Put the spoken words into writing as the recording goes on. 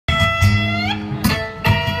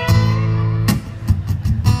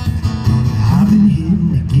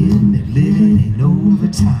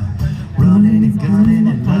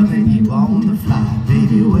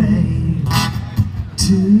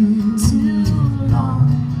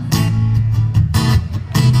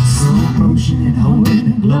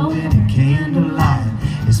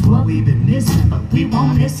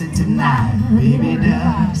dancing tonight, baby,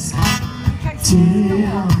 dusk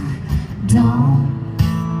till dawn.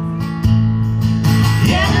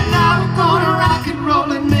 Yeah, tonight we're gonna rock and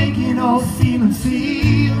roll and make it all feel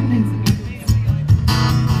new.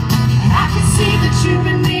 I can see that you've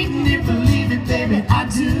been needing it, believe it, baby, I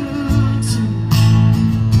do too.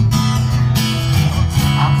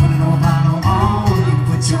 I'll put an old vinyl on, you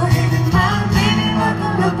put your hand in mine, baby,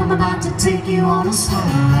 buckle up, I'm about to take you on a slow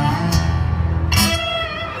ride.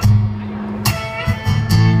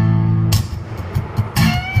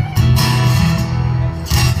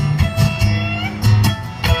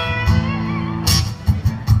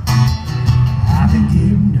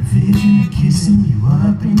 Kissing you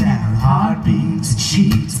up and down, heartbeats and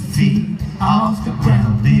sheets and feet off the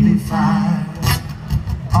ground, baby, fire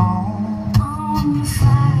on your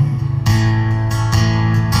fire.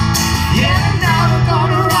 Yeah, now we're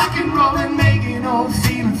gonna rock and roll and make it all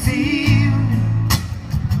feel new.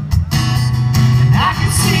 And I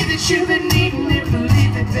can see that you've been needing it,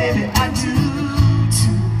 believe it, baby, I do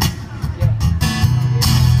too.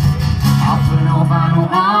 I'll put no vinyl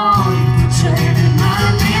on, you put your hand in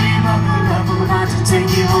mine, baby, I'm about to take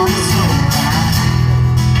you on a slow ride.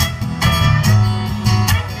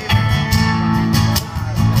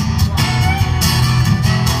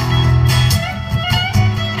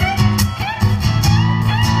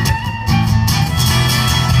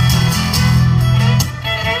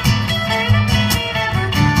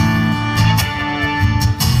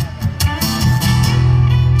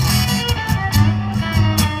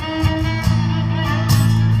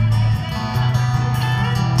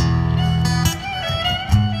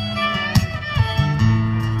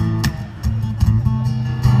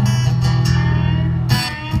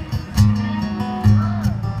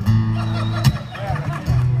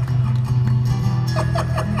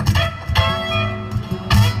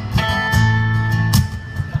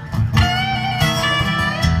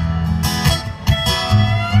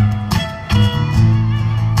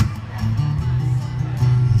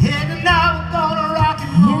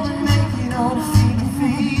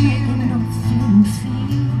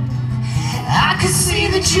 I can see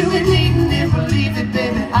that you've been needing